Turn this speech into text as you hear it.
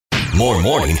more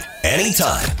morning,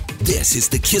 anytime. This is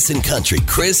the Kissin' Country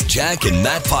Chris, Jack, and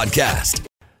Matt podcast.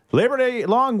 Labor Day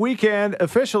long weekend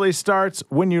officially starts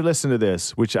when you listen to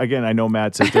this, which, again, I know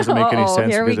Matt says doesn't make any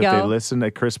sense because if they listen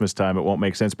at Christmas time, it won't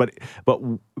make sense. But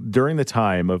during the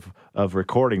time of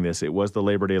recording this, it was the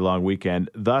Labor Day long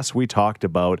weekend. Thus, we talked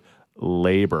about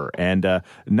labor. And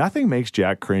nothing makes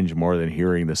Jack cringe more than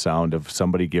hearing the sound of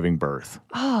somebody giving birth.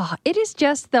 Oh, it is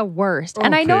just the worst. Okay.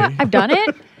 And I know I've done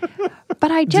it, but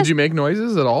I just... Did you make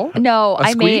noises at all? No,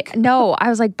 I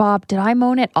was like, Bob, did I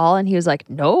moan at all? And he was like,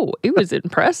 no, it was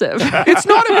impressive. It's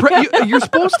not impressive. You're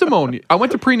supposed to moan. I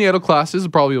went to prenatal classes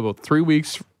probably about 3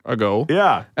 weeks ago.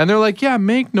 Yeah. And they're like, yeah,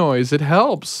 make noise. It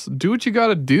helps. Do what you got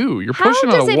to do. You're pushing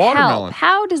on a watermelon.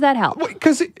 How does that help?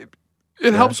 Because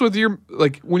it helps with your,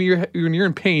 like, when you're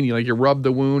in pain, you rub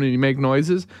the wound and you make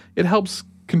noises. It helps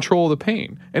control the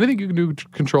pain. Anything you can do to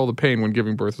control the pain when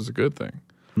giving birth is a good thing.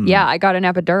 Yeah, I got an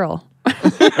epidural.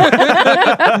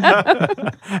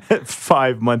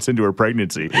 5 months into her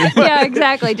pregnancy. Yeah,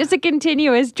 exactly. Just a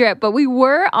continuous drip. But we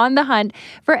were on the hunt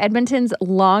for Edmonton's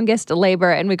longest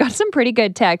labor, and we got some pretty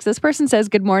good texts. This person says,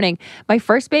 good morning. My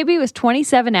first baby was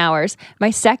 27 hours.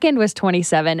 My second was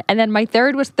 27. And then my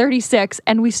third was 36,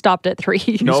 and we stopped at 3.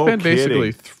 You spent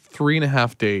basically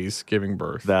 3.5 days giving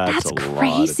birth. That's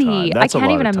crazy. I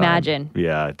can't even imagine.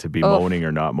 Yeah, to be moaning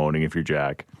or not moaning if you're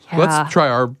Jack. Yeah. Let's try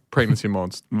our pregnancy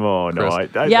moans. Oh, no. Do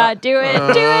it. Do it.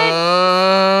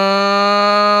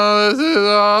 This is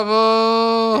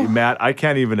awful. Matt, I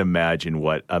can't even imagine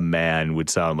what a man would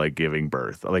sound like giving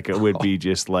birth. Like, it would be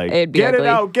just like, It'd be get ugly. it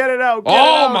out, get it out, get it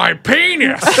out. My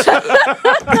penis.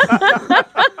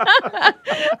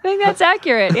 I think that's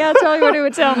accurate. Yeah, that's probably what it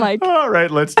would sound like. All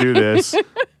right, let's do this.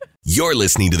 You're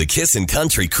listening to the Kissin'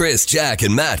 Country Chris, Jack,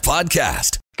 and Matt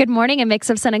podcast. Good morning. A mix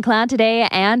of sun and cloud today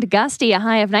and gusty. A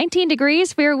high of 19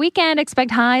 degrees for your weekend.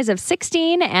 Expect highs of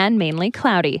 16 and mainly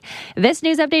cloudy. This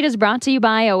news update is brought to you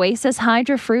by Oasis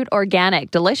Hydra Fruit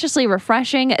Organic. Deliciously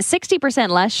refreshing, 60%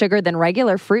 less sugar than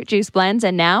regular fruit juice blends,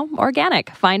 and now organic.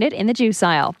 Find it in the juice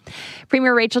aisle.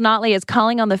 Premier Rachel Notley is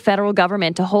calling on the federal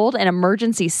government to hold an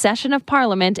emergency session of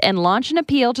Parliament and launch an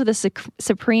appeal to the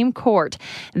Supreme Court.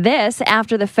 This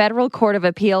after the Federal Court of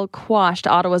Appeal quashed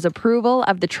Ottawa's approval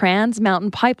of the Trans Mountain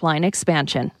Pipeline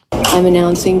expansion. I'm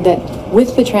announcing that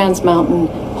with the Trans Mountain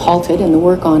halted and the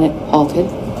work on it halted,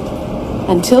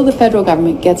 until the federal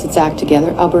government gets its act together,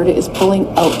 Alberta is pulling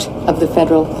out of the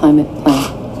federal climate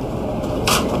plan.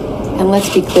 And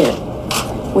let's be clear,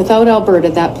 without Alberta,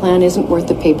 that plan isn't worth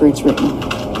the paper it's written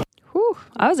on. Whew,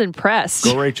 I was impressed.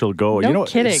 Go, Rachel, go. No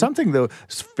kidding. Something, though,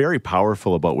 is very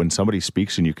powerful about when somebody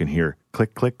speaks and you can hear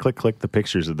click, click, click, click, the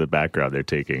pictures of the background they're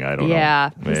taking. I don't know. Yeah,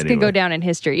 this could go down in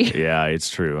history. Yeah, it's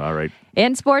true. All right.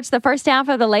 In sports, the first half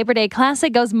of the Labor Day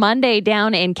Classic goes Monday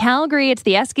down in Calgary. It's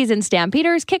the Eskies and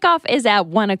Stampeders. Kickoff is at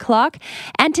 1 o'clock.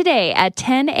 And today at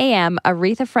 10 a.m.,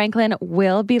 Aretha Franklin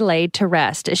will be laid to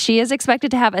rest. She is expected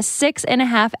to have a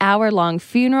 6.5-hour-long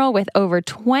funeral with over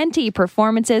 20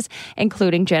 performances,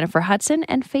 including Jennifer Hudson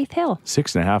and Faith Hill.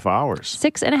 6.5 hours.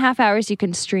 6.5 hours. You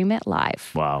can stream it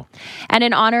live. Wow. And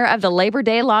in honor of the Labor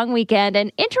Day long weekend,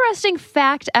 an interesting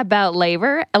fact about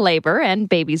labor and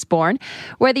babies born.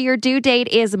 Whether your due date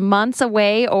is months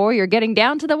away or you're getting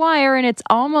down to the wire and it's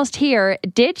almost here,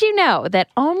 did you know that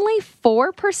only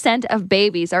 4% of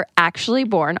babies are actually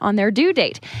born on their due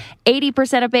date?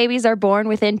 80% of babies are born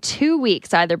within 2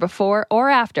 weeks, either before or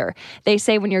after. They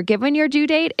say when you're given your due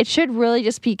date, it should really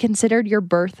just be considered your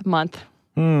birth month.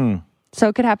 So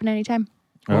it could happen anytime.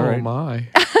 All right. My.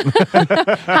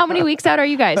 How many weeks out are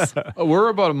you guys? We're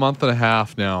about a month and a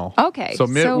half now. Okay. So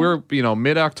we're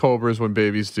mid-October is when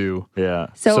babies do. Yeah.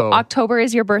 So October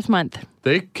is your birth month.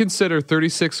 They consider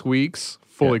 36 weeks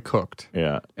fully cooked.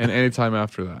 Yeah. And anytime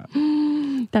after that.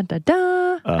 Dun, dun, dun.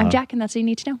 I'm Jack, and that's what you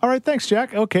need to know. All right, thanks,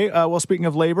 Jack. Okay, well, speaking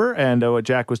of labor and what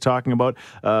Jack was talking about,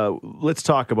 let's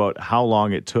talk about how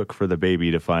long it took for the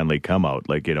baby to finally come out.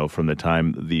 Like, from the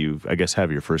time that you, I guess,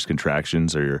 have your first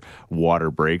contractions or your water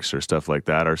breaks or stuff like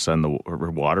that. Our son, her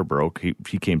water broke.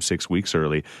 He came 6 weeks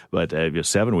early, but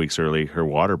 7 weeks early, her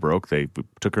water broke. They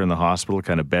took her in the hospital,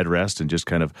 kind of bed rest, and just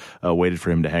kind of waited for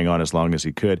him to hang on as long as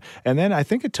he could. And then I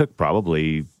think it took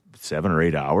probably 7 or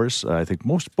 8 hours. I think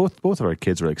both of our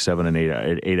kids were like 7 and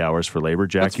 8 hours for labor.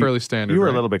 Jack, that's fairly standard. You were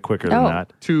right? a little bit quicker than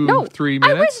that. 3 minutes?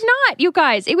 I was not, you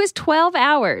guys. It was 12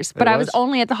 hours, but I was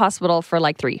only at the hospital for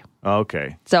like 3.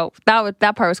 Okay. So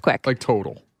that part was quick. Like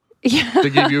total. Yeah.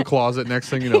 They give you a closet, next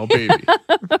thing you know, baby.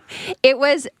 It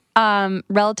was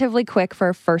relatively quick for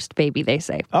a first baby, they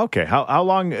say. Okay. How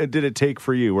long did it take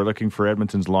for you? We're looking for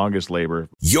Edmonton's longest labor.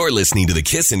 You're listening to the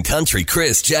Kissin' Country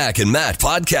Chris, Jack, and Matt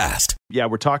podcast. Yeah,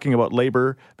 we're talking about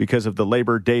labor because of the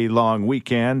Labor Day long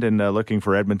weekend and looking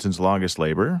for Edmonton's longest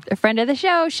labor. A friend of the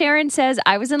show, Sharon, says,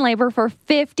 I was in labor for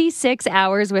 56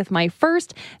 hours with my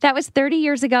first. That was 30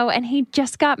 years ago, and he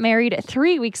just got married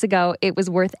 3 weeks ago. It was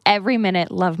worth every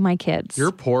minute. Love my kids.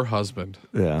 Your poor husband.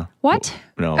 Yeah. What?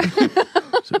 No.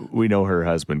 So we know her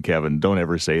husband, Kevin. Don't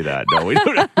ever say that. No, we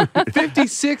don't.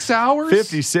 56 hours?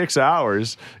 56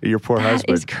 hours. Your poor That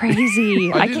husband. is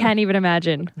crazy. I can't even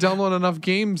imagine. Download enough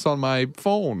games on my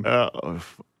phone.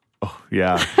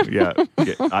 Yeah.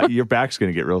 Your back's going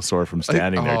to get real sore from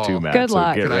standing there too, Matt. Good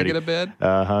luck. Get Can ready. I get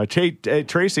a bed?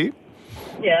 Tracy,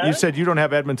 Yeah, you said you don't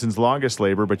have Edmonton's longest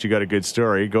labor, but you got a good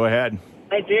story. Go ahead.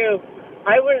 I do.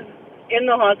 I was in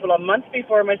the hospital a month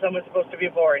before my son was supposed to be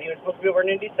born. He was supposed to be born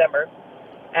in December,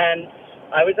 and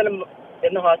I was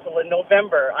in the hospital in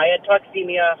November. I had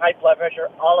toxemia, high blood pressure,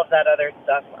 all of that other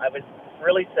stuff. I was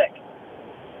really sick,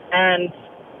 and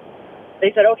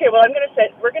they said, "Okay, well,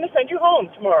 we're going to send you home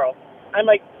tomorrow." I'm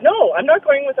like, "No, I'm not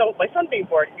going without my son being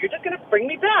born. You're just going to bring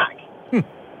me back."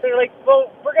 They're like,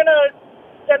 "Well, we're going to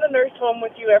send a nurse home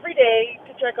with you every day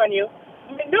to check on you."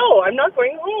 I'm like, "No, I'm not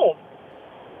going home."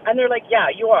 And they're like,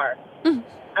 "Yeah, you are." And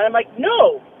I'm like,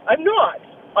 "No, I'm not.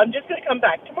 I'm just going to come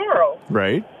back tomorrow."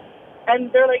 Right?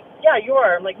 And they're like, "Yeah, you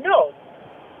are." I'm like, "No."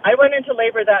 I went into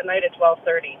labor that night at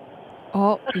 12:30.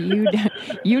 Oh,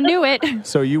 you knew it.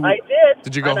 So you I did.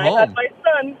 Did you go and home? I had my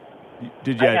son.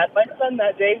 did I you had my son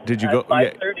that day. Did you at go?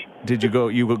 5:30. Did you go?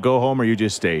 You would go home, or you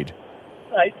just stayed?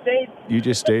 I stayed. You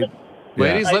just stayed.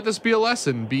 Ladies, Yeah. let this be a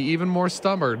lesson. Be even more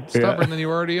stubborn than you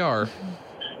already are.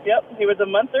 Yep, he was a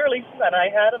month early, and I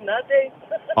had him that day.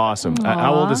 Awesome.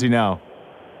 How old is he now?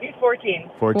 He's 14.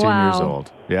 14 Wow. years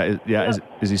old. Yeah.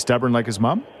 Is he stubborn like his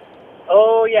mom?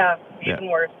 Oh, yeah, Yeah. even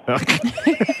worse.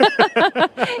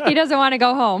 He doesn't want to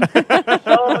go home.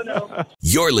 Oh, no.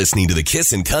 You're listening to the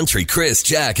Kissin' Country Chris,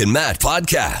 Jack, and Matt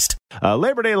podcast.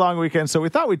 Labor Day long weekend, so we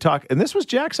thought we'd talk, and this was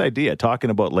Jack's idea, talking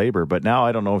about labor, but now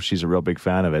I don't know if she's a real big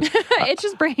fan of it. It's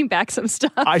just bringing back some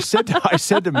stuff. I said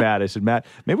to Matt, Matt,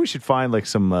 maybe we should find like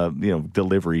some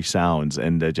delivery sounds,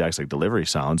 and Jack's like, delivery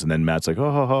sounds, and then Matt's like,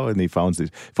 oh, and he finds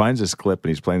this clip, and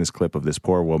he's playing this clip of this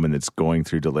poor woman that's going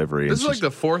through delivery. This is and like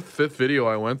the fourth, fifth video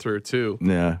I went through, too.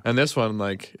 Yeah. And this one,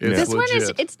 like, it's This legit.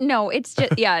 one it's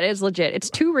just, yeah, it is legit. It's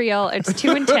too real. It's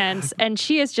too intense. And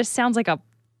she just sounds like a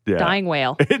Yeah. dying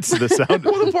whale. It's the sound.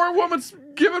 Well, the poor woman's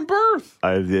giving birth.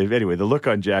 Anyway, the look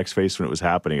on Jack's face when it was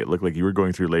happening, it looked like you were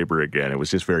going through labor again. It was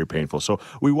just very painful. So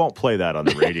we won't play that on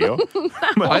the radio.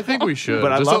 I think we should.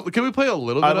 But Can we play a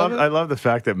little bit of it? I love the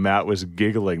fact that Matt was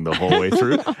giggling the whole way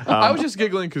through. I was just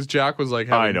giggling because Jack was like,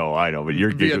 I know, but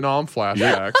you're giggling. Vietnam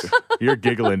flashbacks. Your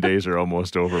giggling days are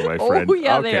almost over, my Oh, friend.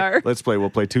 yeah, okay, they are. Let's play. We'll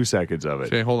play 2 seconds of it.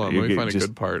 Okay, hold on. Let me find a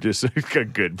good part. Just a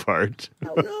good part.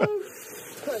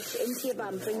 Push into your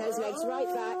bum. Bring those legs right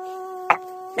back.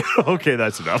 Okay,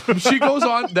 that's enough. She goes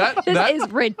on. That Is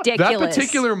That ridiculous.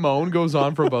 particular moan goes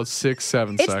on for about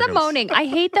 6-7 It's seconds. the moaning. I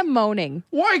hate the moaning.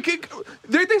 Why?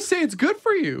 They say it's good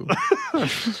for you.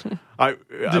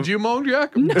 Did you moan,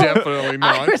 Jack? Definitely I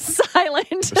not. was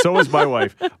silent. So was my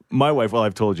wife. My wife, well,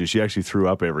 I've told you, she actually threw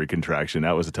up every contraction.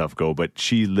 That was a tough go, but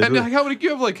she And literally...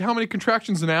 how many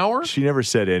contractions an hour? She never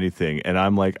said anything, and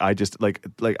I'm like, I just like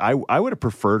I would have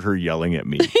preferred her yelling at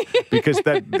me because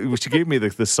she gave me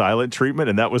the silent treatment,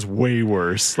 and that was way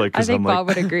worse. Like, I 'cause think I'm like, Bob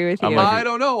would agree with you. I'm like- I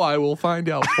don't know. I will find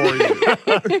out for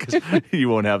you. you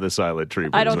won't have the silent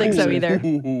treatment. I don't is what think so you're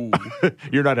saying. either.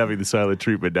 You're not having the silent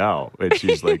treatment now, and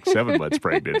she's like 7 months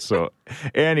pregnant. So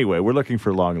anyway, we're looking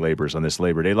for long labors on this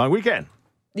Labor Day long weekend.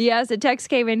 Yes, a text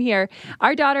came in here.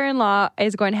 Our daughter-in-law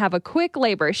is going to have a quick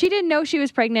labor. She didn't know she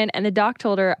was pregnant, and the doc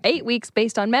told her 8 weeks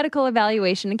based on medical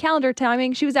evaluation and calendar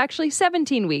timing. She was actually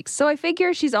 17 weeks. So I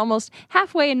figure she's almost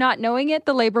halfway and not knowing it,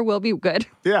 the labor will be good.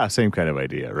 Yeah, same kind of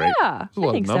idea, right? Yeah, There's a lot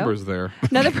I think of numbers there. so.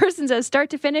 Another person says start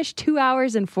to finish 2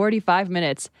 hours and 45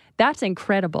 minutes. That's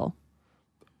incredible.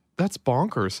 That's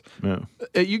bonkers. Yeah.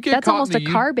 You get That's caught almost in a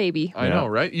the car baby. I Yeah. know,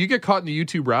 right? You get caught in the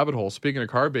YouTube rabbit hole. Speaking of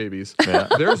car babies,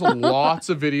 there's lots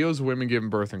of videos of women giving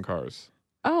birth in cars.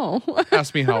 Oh,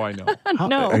 Ask me how I know.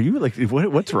 no. Are you like,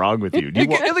 what's wrong with you? Do you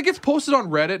It gets posted on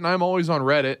Reddit, and I'm always on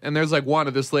Reddit, and there's like one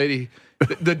of this lady.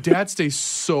 The dad stays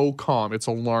so calm. It's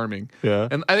alarming. Yeah.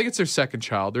 And I think it's their second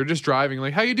child. They're just driving,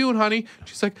 like, how you doing, honey?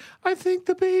 She's like, I think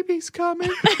the baby's coming.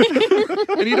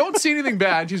 And you don't see anything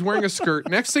bad. She's wearing a skirt.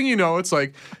 Next thing you know, it's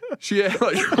like she had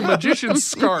like a magician's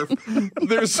scarf.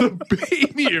 There's a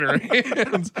baby in her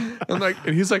hands.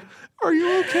 And he's like, are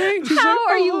you okay? And she's How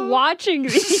like, are you "Oh." watching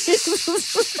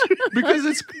these? Because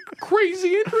it's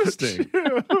crazy interesting.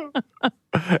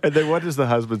 And then what does the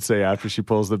husband say after she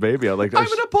pulls the baby out? Like, I'm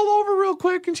going to pull over real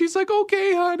quick. And she's like,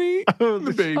 okay, honey.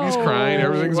 The baby's crying.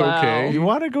 Everything's okay. you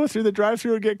want to go through the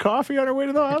drive-thru and get coffee on our way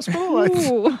to the hospital? Like,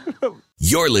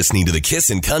 You're listening to the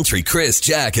Kissin' Country Chris,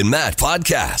 Jack, and Matt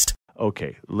podcast.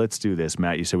 okay, let's do this.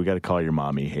 Matt, you said we got to call your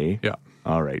mommy, hey? Yeah.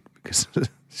 All right. Because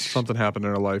Something happened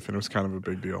in her life, and it was kind of a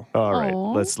big deal. all right,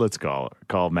 Aw. let's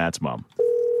call Matt's mom.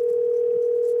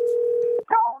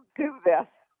 Don't do this.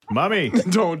 Mommy,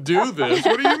 Don't do this.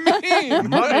 What do you mean?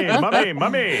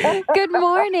 mommy. Good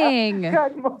morning.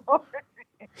 Good morning.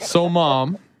 So,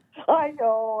 Mom. I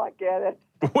know, I get it.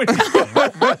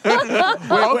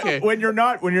 Well, okay. When you're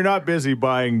not busy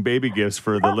buying baby gifts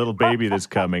for the little baby that's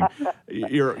coming,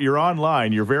 you're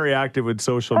online. You're very active with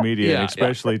social media, and Yeah,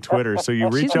 especially Twitter. So you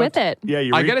reach She's out. with it. Yeah,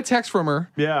 you. I get a text from her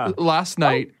Yeah. last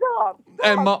night, Stop.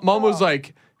 and Mom was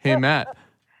like, hey, Matt,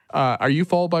 are you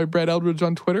followed by Brett Eldridge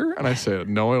on Twitter? And I said,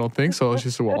 no, I don't think so. She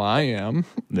said, well, I am.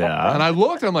 Yeah. And I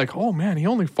looked, and I'm like, oh, man, he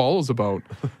only follows about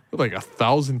like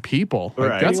 1,000 people. Like,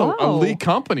 Right. that's a Wow. elite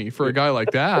company for a guy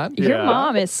like that. Your Yeah.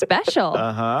 mom is special.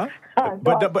 Uh-huh. I'm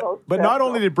But not but so but not special.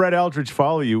 only did Brett Eldridge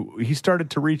follow you, he started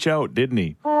to reach out, didn't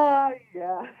he? Yeah.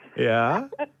 Yeah.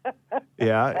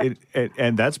 Yeah.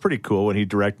 And that's pretty cool when he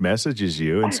direct messages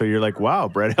you. And so you're like, wow,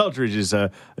 Brett Eldridge is a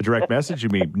direct message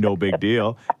me. No big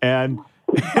deal. And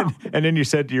then you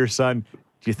said to your son,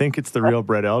 do you think it's the real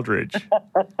Brett Eldridge?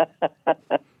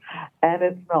 And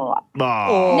it's not.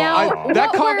 Oh. Now, That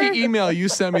what cocky were- email you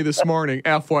sent me this morning,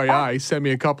 FYI, sent me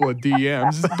a couple of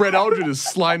DMs. Brett Eldridge is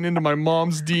sliding into my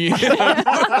mom's DM.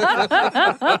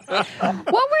 What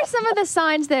were some of the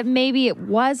signs that maybe it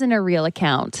wasn't a real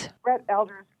account? Brett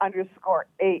Elders _8.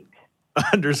 _8.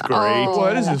 Oh. Well,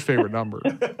 that is his favorite number.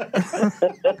 And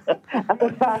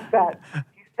the fact that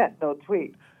he sent no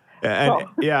tweet. And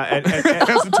yeah, and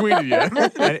Hasn't tweeted yet.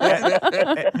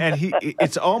 and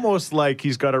it's almost like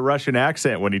he's got a Russian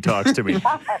accent when he talks to me.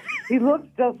 He looks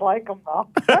just like him, though.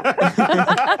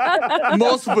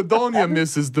 Most Vodonia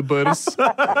misses the birds.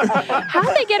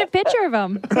 How'd they get a picture of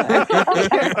him?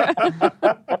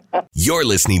 You're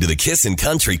listening to the Kissin'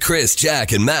 Country Chris,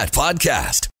 Jack, and Matt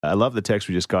podcast. I love the text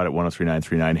we just got at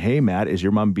 103939. Hey, Matt, is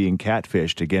your mom being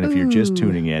catfished? Again, if you're just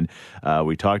tuning in,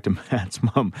 we talked to Matt's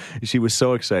mom. She was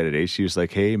so excited. She was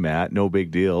like, hey, Matt, no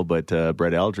big deal, but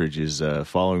Brett Eldridge is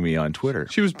following me on Twitter.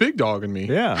 She was big dogging me.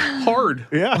 Yeah. Hard.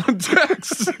 Yeah. On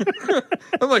text.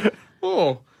 I'm like,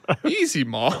 oh, easy,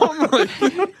 Mom. Like,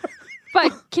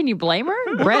 But can you blame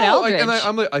her? Brett no, like, Eldridge. and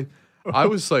I'm like, I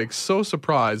was like so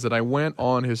surprised that I went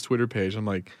on his Twitter page. I'm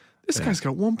like, this guy's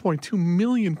got 1.2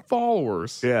 million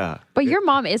followers. Yeah. But your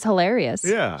mom is hilarious.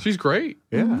 Yeah. She's great.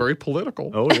 Yeah. Very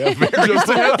political. Oh, yeah. Just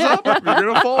a heads up, if you're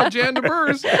going to follow Jan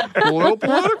DeBurs, a little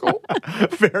political.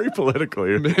 Very political.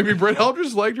 Maybe Brett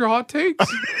Eldridge liked your hot takes.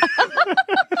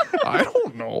 I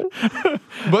don't know.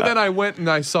 But then I went and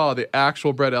I saw the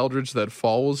actual Brett Eldridge that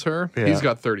follows her. Yeah. He's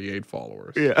got 38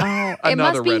 followers. Yeah. It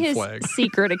Another must be red his flag.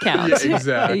 secret account. Yeah,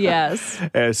 exactly. Yes.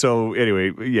 So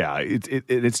anyway, yeah,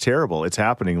 it's terrible. It's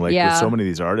happening like Yeah. with so many of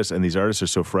these artists, and these artists are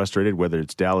so frustrated, whether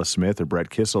it's Dallas Smith or Brett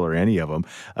Kissel or any of them,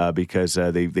 because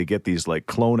they get these like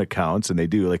clone accounts, and they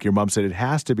do, like your mom said, it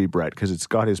has to be Brett because it's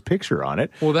got his picture on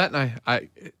it. Well, that night,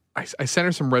 I sent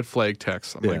her some red flag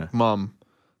texts. I'm Yeah. like, Mom,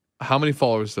 how many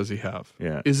followers does he have?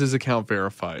 Yeah. Is his account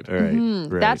verified? All right,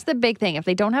 right. That's the big thing. If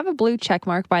they don't have a blue check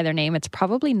mark by their name, it's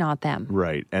probably not them.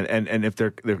 Right, and if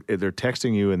they're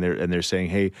texting you and they're saying,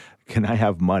 "Hey, can I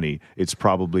have money?" It's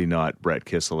probably not Brett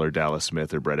Kissel or Dallas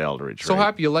Smith or Brett Eldridge. So right?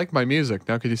 happy you like my music.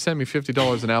 Now, could you send me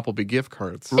 $50 in Applebee gift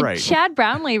cards? Right. Chad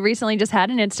Brownlee recently just had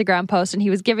an Instagram post and he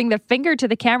was giving the finger to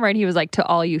the camera and he was like, to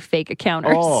all you fake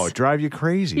accounters. Oh, drive you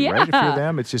crazy, right? If Yeah. you're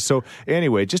them, it's just so.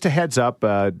 Anyway, just a heads up,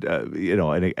 you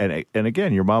know, and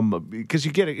again, your mom, because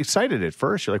you get excited at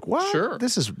first, you're like, "What? Sure.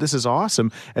 This is awesome,"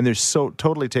 and they're so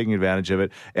totally taking advantage of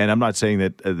it. And I'm not saying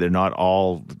that they're not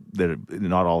all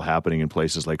happening in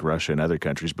places like Russia and other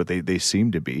countries, but they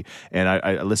seem to be. And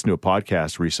I listened to a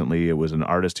podcast recently. It was an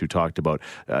artist who talked about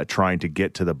trying to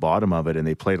get to the bottom of it, and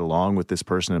they played along with this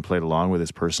person and played along with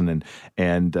this person,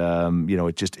 and you know,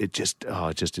 it's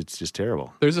just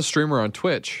terrible. There's a streamer on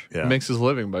Twitch Yeah. who makes his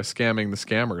living by scamming the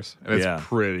scammers, and it's Yeah.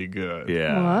 pretty good.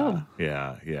 Yeah, Whoa.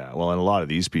 yeah. Well, and a lot of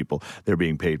these people, they're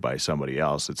being paid by somebody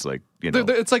else. It's like, you know,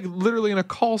 It's like literally in a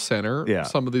call center, Yeah.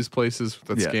 some of these places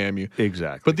that Yeah, scam you.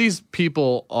 exactly. But these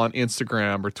people on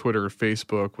Instagram or Twitter or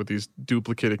Facebook with these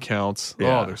duplicate accounts,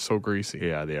 Yeah. oh, they're so greasy.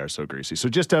 Yeah, they are so greasy. So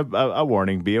just a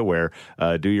warning: be aware.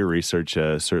 Do your research.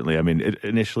 Certainly, I mean,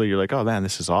 initially you're like, "Oh man,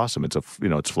 this is awesome." It's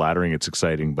it's flattering, it's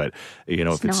exciting, but you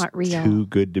know, It's if it's not real. too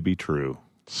good to be true,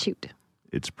 Shoot.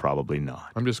 it's probably not.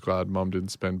 I'm just glad Mom didn't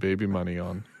spend baby money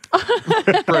on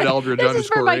Brett Eldridge This is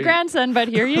for my 8. grandson, but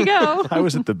here you go. I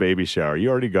was at the baby shower. You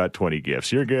already got 20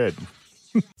 gifts. You're good.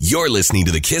 You're listening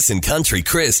to the Kissin' Country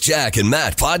Chris, Jack, and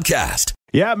Matt podcast.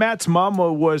 Yeah, Matt's mom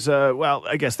was, well,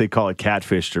 I guess they call it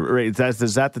catfished. Right?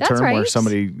 Is that the That's term where right.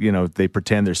 somebody, they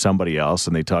pretend they're somebody else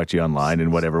and they talk to you online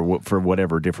and whatever, for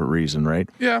whatever different reason, right?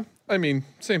 Yeah, I mean,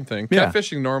 same thing. Yeah.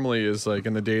 Catfishing normally is like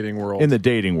in the dating world. In the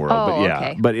dating world, Oh, but yeah.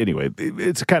 okay. But anyway,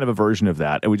 it's kind of a version of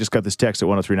that. And we just got this text at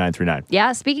 103939.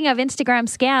 Yeah, speaking of Instagram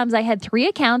scams, I had 3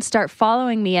 accounts start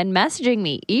following me and messaging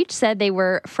me. Each said they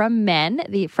were from men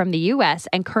from the U.S.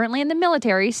 and currently in the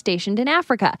military stationed in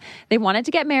Africa. They wanted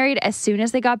to get married as soon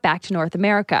as they got back to North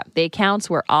America. The accounts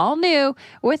were all new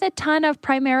with a ton of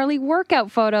primarily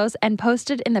workout photos and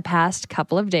posted in the past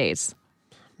couple of days.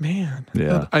 Man.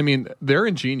 Yeah. I mean, they're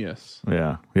ingenious.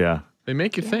 Yeah. They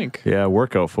make you think. Yeah,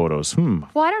 workout photos. Well,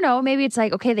 I don't know. Maybe it's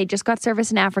like, okay, they just got service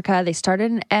in Africa. They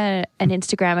started an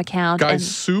Instagram account. Guy's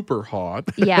super hot.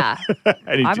 Yeah,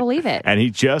 And I believe it. And he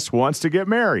just wants to get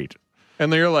married.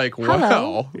 And they're like, wow,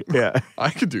 Hello. Yeah. I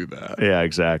could do that. Yeah,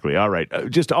 exactly. All right.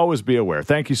 Just always be aware.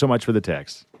 Thank you so much for the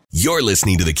text. You're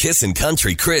listening to the Kissin'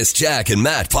 Country Chris, Jack, and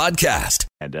Matt podcast.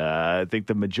 And I think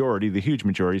the huge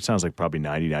majority, it sounds like probably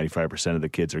 95% of the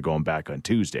kids are going back on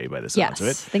Tuesday by the sounds of it.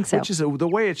 Yes, think so. Which is the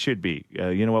way it should be.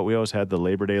 You know what? We always had the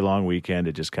Labor Day long weekend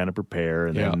to just kind of prepare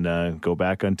and then go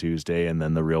back on Tuesday and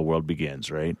then the real world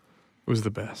begins, right? It was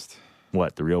the best.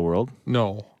 What, the real world?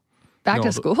 No. Back No,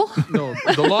 to school? No,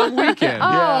 the long weekend.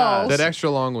 Oh. That extra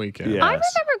long weekend. Yeah. I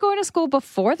remember going to school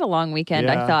before the long weekend,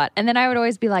 Yeah. I thought. And then I would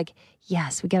always be like,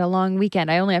 yes, we get a long weekend.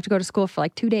 I only have to go to school for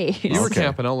like 2 days. You were Okay.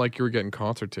 camping out like you were getting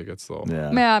concert tickets, though.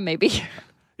 Yeah. Yeah, maybe.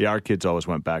 Yeah, our kids always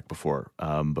went back before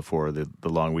the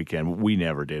long weekend. We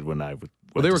never did when I went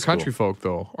Well, they to were school. country folk,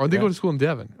 though. Or they go to school in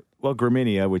Devon. Well,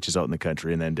 Graminia, which is out in the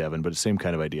country, and then Devon, but same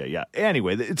kind of idea. Yeah.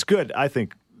 Anyway, it's good. I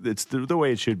think it's the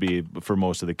way it should be for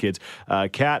most of the kids.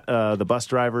 Kat,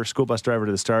 the school bus driver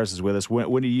to the Stars, is with us.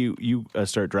 When do you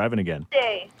start driving again?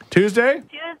 Tuesday?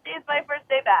 Tuesday is my first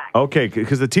day back. Okay,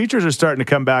 because the teachers are starting to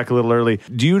come back a little early.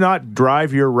 Do you not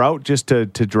drive your route just to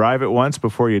drive it once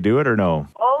before you do it, or no?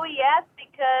 Oh, yes,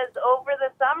 because over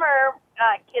the summer,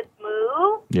 kids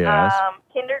move. Yes.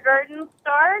 Kindergarten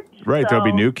starts. Right, there'll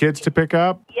be new kids to pick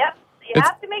up. Yep. You It's-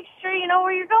 have to make sure you know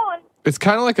where you're going. It's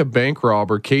kind of like a bank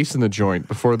robber casing the joint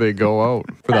before they go out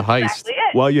for the heist. Exactly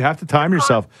it. Well, you have to time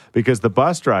yourself because the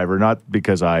bus driver, not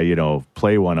because I,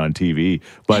 play one on TV,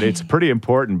 but it's pretty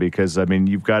important because, I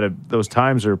mean, those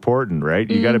times are important, right?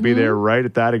 You got to be there right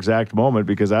at that exact moment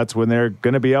because that's when they're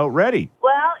going to be out ready.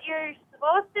 Well, you're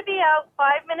supposed to be out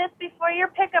 5 minutes before your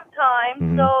pickup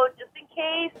time. So just in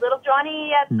case little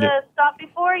Johnny at the stop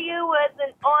before you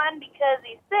wasn't on because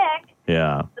he's sick,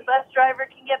 Yeah. the bus driver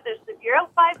can get there. So if you're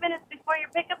out 5 minutes before your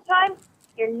pickup time,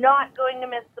 you're not going to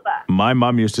miss the bus. My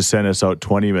mom used to send us out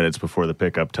 20 minutes before the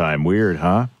pickup time. Weird,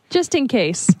 huh? Just in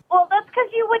case. Well, that's because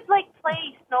you would play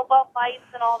snowball fights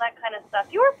and all that kind of stuff.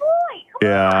 You were a boy. Come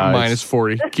Yeah. Minus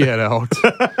 40. Get out.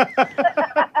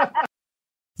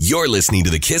 You're listening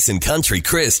to the Kissin' Country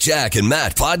Chris, Jack, and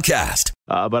Matt podcast.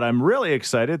 But I'm really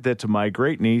excited that my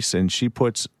great niece, and she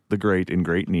puts the great in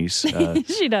great niece.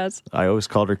 She does. I always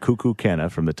called her Cuckoo Kenna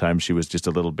from the time she was just a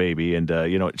little baby. And,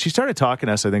 she started talking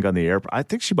to us, I think, on the air. I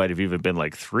think she might have even been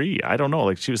like 3. I don't know.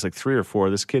 Like, she was like 3 or 4.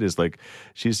 This kid is like,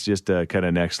 she's just kind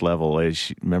of next level.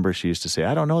 Remember, she used to say,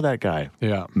 I don't know that guy.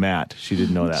 Yeah. Matt. She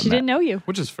didn't know that. She Matt. didn't know you.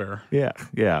 Which is fair.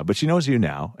 Yeah. But she knows you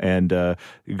now. And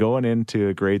going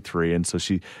into grade 3. And so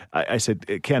I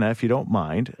said, Kenna, if you don't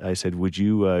mind, I said, would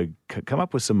you come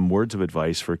up with some words of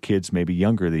advice for kids maybe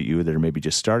younger than you that are maybe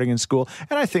just starting in school?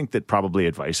 And I think that probably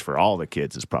advice for all the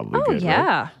kids is probably good.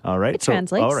 yeah. Right? All right. It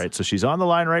translates. All right. So she's on the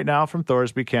line right now from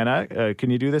Thorsby. Kenna, can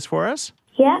you do this for us?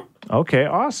 Yeah. Okay.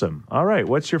 Awesome. All right.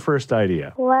 What's your first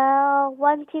idea? Well,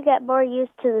 once you get more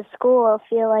used to the school, it'll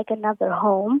feel like another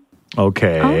home.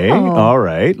 Okay. Oh. All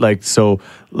right.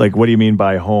 What do you mean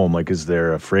by home? Like, is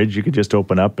there a fridge you could just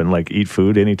open up and eat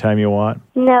food anytime you want?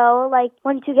 No,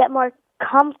 once you get more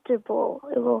comfortable,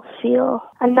 it will feel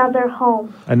another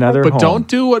home. Another But home. don't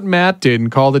do what Matt did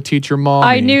and call the teacher mommy.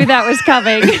 I knew that was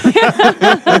coming.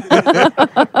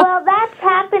 Well, that's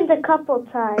happened a couple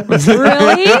times.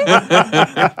 Really?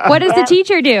 What does the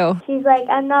teacher do? She's like,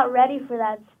 I'm not ready for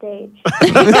that stage.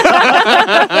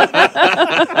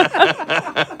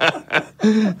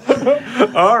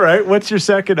 All right. What's your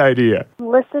second idea?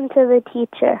 Listen to the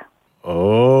teacher.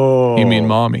 Oh. You mean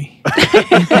mommy.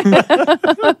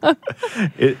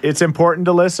 It's important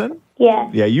to listen?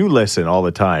 Yes. Yeah, you listen all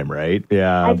the time, right?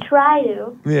 Yeah. I try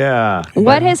to. Yeah.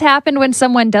 What has happened when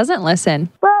someone doesn't listen?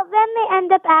 Well, then they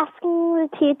end up asking the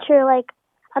teacher,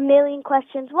 a million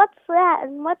questions. What's that?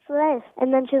 And what's this?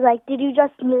 And then she's like, did you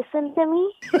just listen to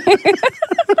me?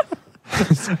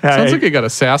 Sounds like you got a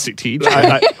sassy teacher.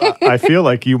 I feel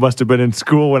like you must have been in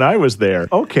school when I was there.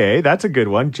 Okay, that's a good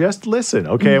one. Just listen.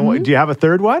 Okay, and do you have a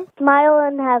third one? Smile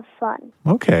and have fun.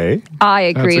 Okay. I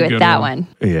agree That's a with good that one.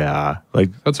 one. Yeah, like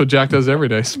That's what Jack does every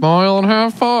day. Smile and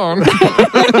have fun.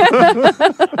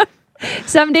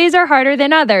 Some days are harder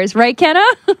than others, right, Kenna?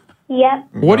 Yep.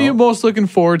 What are you most looking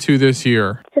forward to this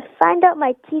year? To find out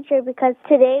my teacher, because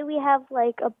today we have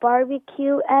like a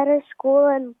barbecue at our school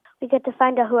and we get to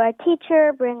find out who our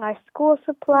teacher, bring our school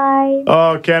supplies.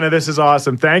 Oh, Kenna, this is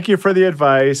awesome. Thank you for the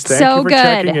advice. Thank So you for good.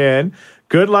 checking in.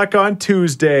 Good luck on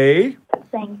Tuesday.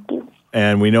 Thank you.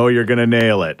 And we know you're going to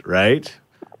nail it, right?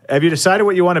 Have you decided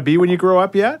what you want to be when you grow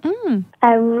up yet?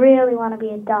 I really want to be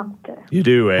a doctor. You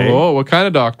do, eh? Oh, what kind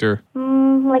of doctor?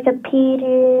 Like a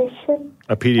pediatrician.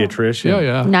 A pediatrician. Yeah,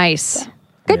 yeah. Nice.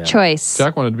 Good choice.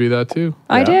 Jack wanted to be that too.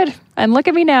 I did. And look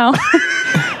at me now.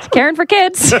 Caring for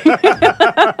kids.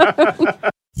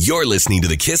 You're listening to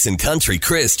the Kissin' Country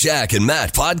Chris, Jack, and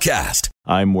Matt podcast.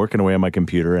 I'm working away on my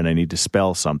computer and I need to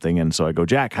spell something. And so I go,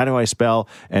 Jack, how do I spell?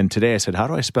 And today I said, how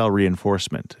do I spell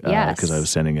reinforcement? Yes. Because I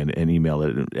was sending an email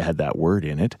that had that word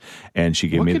in it. And she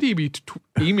gave What me... could he be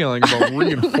emailing about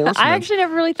reinforcement? I actually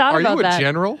never really thought Are about you a that.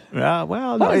 general? well,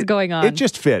 What no, was going on? It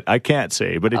just fit. I can't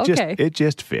say, but it Okay.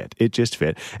 just fit. It just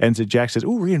fit. And so Jack says,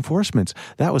 "Ooh, reinforcements.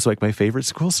 That was like my favorite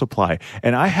school supply."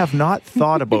 And I have not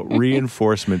thought about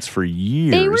reinforcements for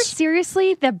years. They were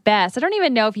seriously the best. I don't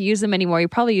even know if you use them anymore. You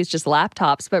probably use just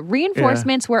laptops, but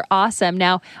reinforcements were awesome.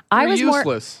 Now, I They're was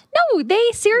useless. No,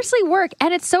 they seriously work.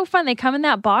 And it's so fun. They come in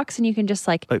that box and you can just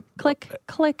like click,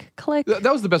 click, click.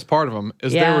 That was the best part of them.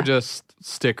 Is they Yeah. were just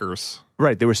stickers.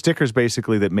 Right, they were stickers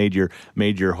basically that made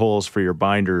your holes for your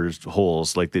binders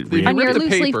holes like that. On your ripped the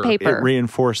loose leaf paper. paper. It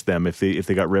reinforced them if they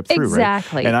got ripped through,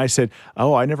 Exactly. right? And I said,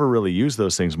 "Oh, I never really use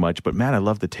those things much, but man, I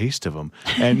love the taste of them."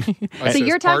 And So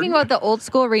you're talking about the old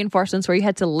school reinforcements where you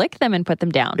had to lick them and put them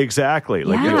down. exactly,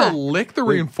 like Yeah. you You know, had to lick the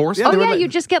reinforcement. Oh they were yeah, like- you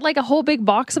just get like a whole big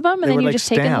box of them and they then were you like just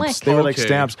take and lick. stamps. They were like Okay.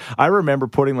 stamps. I remember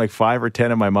putting like 5 or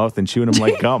 10 in my mouth and chewing them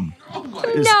like gum.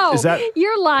 No, is that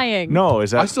you're lying. no?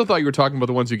 Is I that still thought you were talking about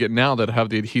the ones you get now that have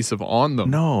the adhesive on them.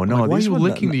 no? Like, why are these you ones-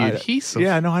 licking the I- adhesive?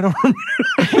 Yeah, no, I don't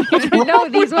remember. No,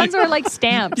 these ones are like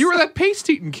stamps. You were that paste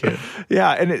eating kid.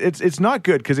 Yeah, and it's not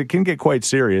good because it can get quite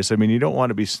serious. I mean, you don't want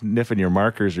to be sniffing your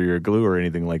markers or your glue or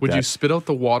anything like Would that. you spit out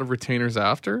the water retainers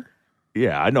after?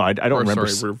 Yeah, I know. I don't Or, remember.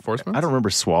 sorry, reinforcements? I don't remember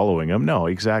swallowing them. No,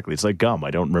 exactly. It's like gum. I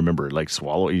don't remember like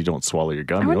swallow. You don't swallow your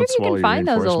gum. I wonder don't if you swallow can your find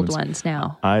those old reinforcements. ones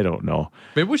now. I don't know.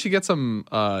 Maybe we should get some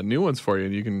new ones for you,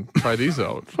 and you can try these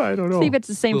out. I don't know. See if it's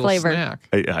the same Little flavor.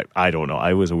 snack. I don't know.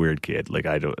 I was a weird kid. Like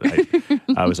I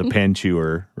was a pen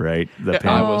chewer, right? The Yeah,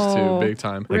 pen. I was Oh. too, big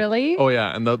time. Really? Oh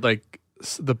yeah, and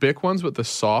the Bic ones with the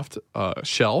soft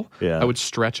shell. Yeah. I would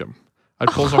stretch them. I'd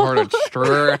pull so hard I'd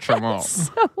stretch them out.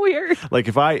 So weird. Like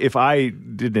if I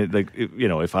didn't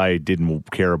if I didn't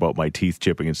care about my teeth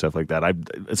chipping and stuff like that,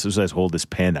 as soon as I hold this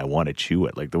pen, I want to chew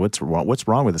it. Like what's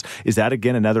wrong with this? Is that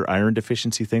again another iron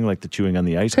deficiency thing, like the chewing on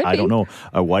the ice? Could I don't be.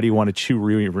 know. Why do you want to chew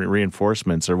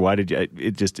reinforcements, or why did you?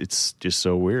 It's just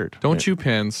so weird. Don't chew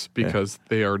pens because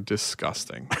they are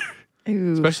disgusting,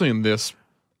 especially in this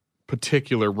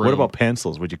particular room. What about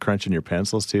pencils? Would you crunch in your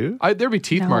pencils too? There'd be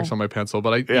teeth No. marks on my pencil,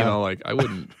 but I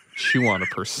wouldn't chew on it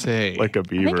per se. Like a I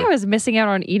beaver. think I was missing out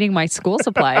on eating my school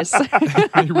supplies.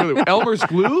 You really, Elmer's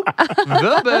glue,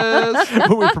 the best.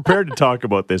 When we prepared to talk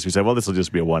about this, we said, "Well, this will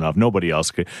just be a one-off. Nobody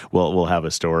else will have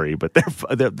a story." But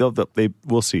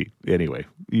we'll see. Anyway,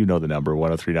 you know the number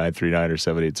 103939 or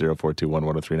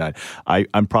 780-421-1039.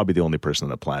 I'm probably the only person on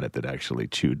the planet that actually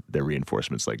chewed their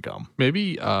reinforcements like gum.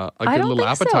 Maybe a I good don't little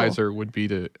think so. appetizer would be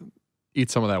to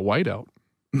eat some of that whiteout.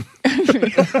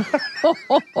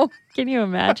 Can you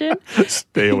imagine?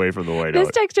 Stay away from the white This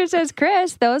out. texter says,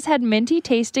 Chris, those had minty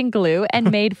tasting glue and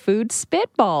made food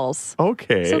spitballs.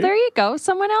 Okay. So there you go.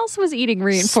 Someone else was eating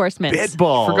reinforcements.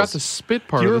 Spitballs. Forgot the spit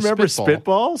part. Do you of the remember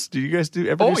spitball. spitballs? Do you guys do?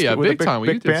 Ever Oh do yeah, with a big time. We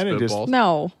did pen and just- spitballs.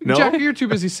 No. No? Jack, you're too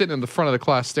busy sitting in the front of the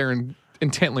class staring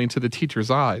intently into the teacher's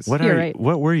eyes. What You're are right.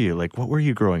 What were you like? What were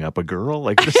you growing up? A girl?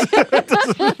 Like this?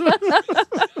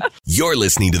 You're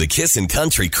listening to the Kissin'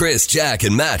 Country Chris, Jack,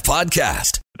 and Matt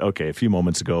podcast. okay, a few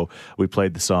moments ago, we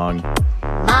played the song.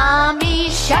 Mommy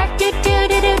shark do do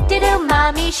do do do do.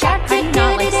 Mommy shark do do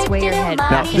do do. Sway your head.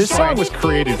 Now, this song was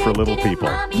created for little people.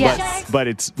 Yes. But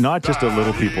it's not just a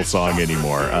little people song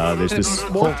anymore. There's this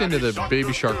morphed into the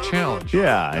Baby Shark Challenge.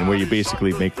 Yeah, and where you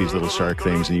basically make these little shark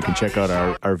things, and you can check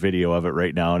out our video of it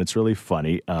right now, and it's really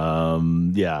funny.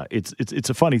 Yeah, it's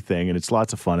a funny thing, and it's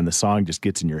lots of fun, and the song just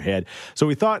gets in your head. So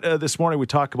we thought this morning we'd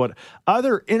talk about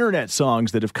other internet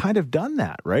songs that have kind of done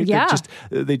that, right? Yeah.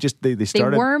 They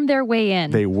started... They wormed their way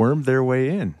in. They wormed their way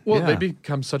in. Well, yeah. they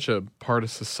become such a part of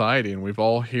society, and we've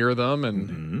all hear them.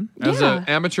 And as an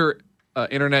amateur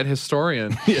internet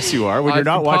historian, yes, you are. When you're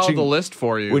not watching the list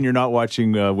for you, when you're not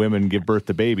watching women give birth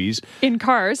to babies in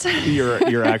cars,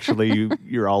 you're actually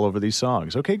you're all over these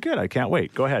songs. Okay, good. I can't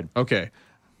wait. Go ahead. Okay,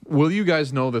 will you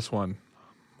guys know this one?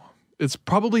 It's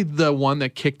probably the one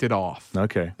that kicked it off.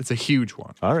 Okay, it's a huge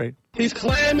one. All right. He's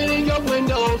climbing in your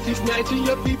windows, he's snatching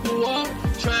your people up,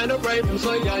 trying to rape them,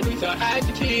 so y'all need to hide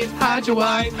your kids, hide your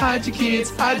wife, hide your kids,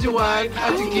 hide your wife,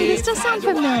 hide your kids. This does sound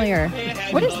familiar.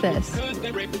 What is this? You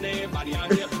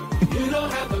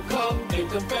don't have to call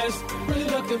and confess, we're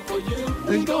looking for you.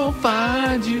 They gon'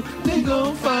 find you, they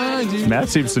gon' find you. Matt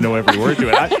seems to know every word to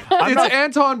it. It's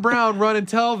Anton Brown, Run and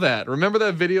Tell That. Remember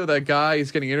that video, that guy,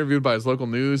 he's getting interviewed by his local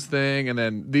news thing, and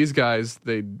then these guys,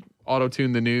 they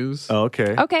auto-tune the news. Oh,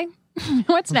 okay. Okay.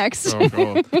 What's next?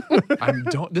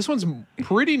 This one's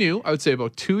pretty new. I would say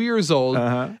about 2 years old,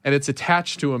 and it's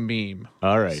attached to a meme.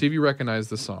 All right. See if you recognize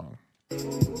the song.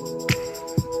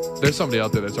 There's somebody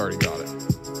out there that's already got it.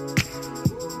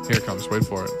 Here it comes. Wait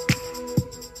for it.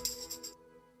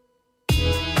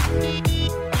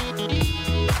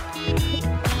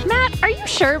 Matt, are you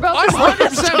sure about I'm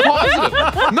this? 100%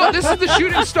 positive. No, this is the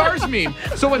Shooting Stars meme.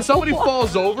 So when somebody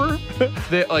falls over,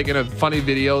 they, like in a funny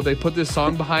video, they put this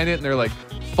song behind it, and they're like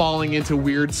falling into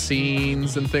weird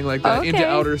scenes and thing like that, into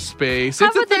outer space.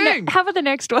 It's a thing. How about the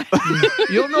next one?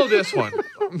 You'll know this one.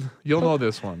 You'll know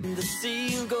this one.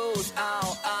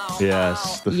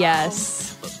 Yes.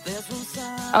 Yes.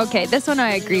 Okay, this one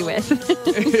I agree with.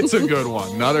 It's a good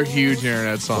one. Another huge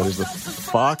internet song. What does the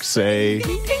fox say?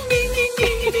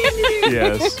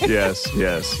 Yes.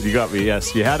 You got me.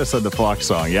 Yes, you had us on the Fox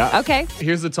song. Yeah. Okay.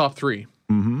 Here's the top three.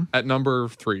 Mm-hmm. At number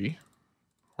 3,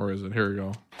 or is it? Here we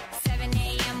go.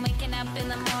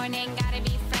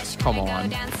 Come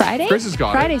on. Friday? Chris has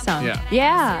got Friday it. song. Yeah.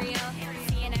 Yeah.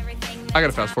 I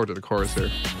gotta fast forward to the chorus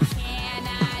here.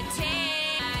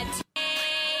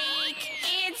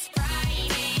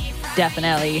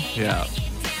 Definitely. Yeah.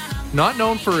 Not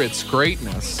known for its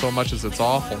greatness so much as its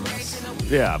awfulness.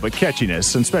 Yeah, but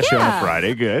catchiness, and especially on a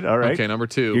Friday. Good. All right. Okay, number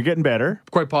 2. You're getting better.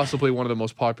 Quite possibly one of the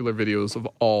most popular videos of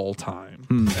all time.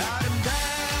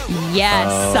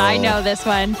 Yes, I know this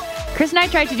one. Chris and I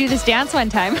tried to do this dance one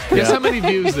time. Guess how many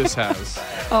views this has?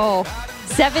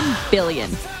 7 billion.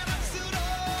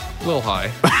 A little high.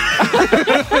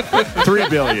 3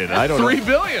 billion. I don't know. 3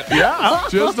 billion. Yeah.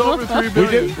 Just over 3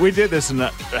 billion. We did this, and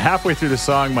halfway through the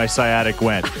song, my sciatic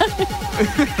went.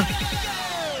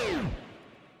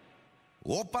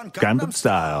 Gangnam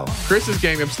Style. Chris's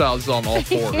Gangnam Style is on all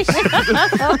fours.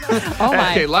 Oh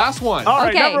my. Okay, last one. All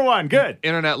right, number 1. Good.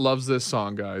 Internet loves this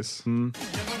song, guys.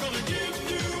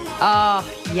 Oh,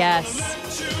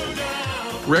 yes.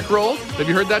 Rickrolled. Have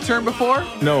you heard that term before?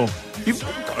 No.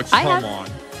 I have. Come on.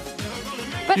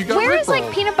 But You got where is like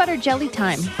Rickrolled. peanut butter jelly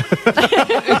time?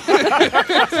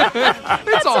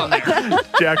 It's on there.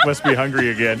 Jack must be hungry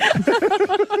again.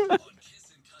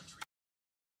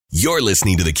 You're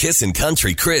listening to the Kissin'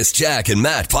 Country Chris, Jack, and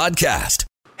Matt podcast.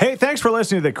 Hey, thanks for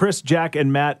listening to the Chris, Jack,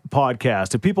 and Matt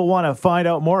podcast. If people want to find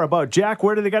out more about Jack,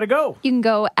 where do they got to go? You can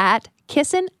go at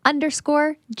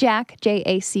kissin_Jack,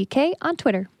 Jack, on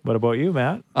Twitter. What about you,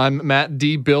 Matt? I'm Matt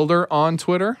D. Builder on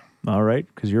Twitter. All right,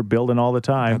 because you're building all the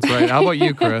time. That's right. How about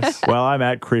you, Chris? Well, I'm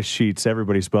at Chris Sheets.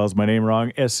 Everybody spells my name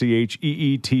wrong, Scheetz.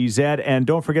 And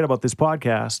don't forget about this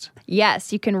podcast.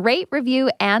 Yes, you can rate, review,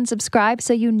 and subscribe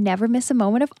so you never miss a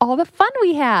moment of all the fun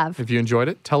we have. If you enjoyed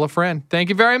it, tell a friend. Thank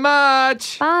you very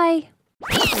much. Bye.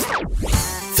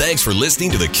 Thanks for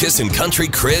listening to the Kissin' Country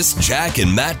Chris, Jack,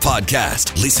 and Matt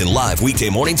podcast. Listen live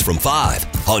weekday mornings from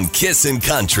 5 on Kissin'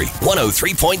 Country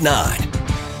 103.9.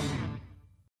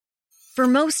 For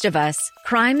most of us,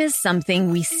 crime is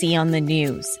something we see on the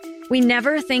news. We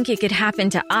never think it could happen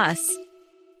to us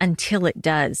until it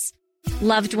does.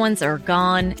 Loved ones are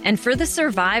gone, and for the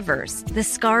survivors, the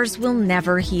scars will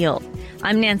never heal.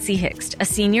 I'm Nancy Hixt, a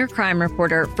senior crime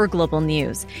reporter for Global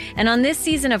News. And on this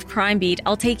season of Crime Beat,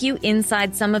 I'll take you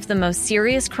inside some of the most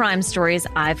serious crime stories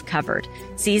I've covered.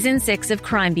 Season 6 of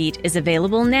Crime Beat is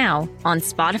available now on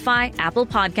Spotify, Apple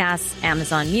Podcasts,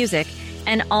 Amazon Music,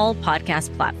 and all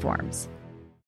podcast platforms.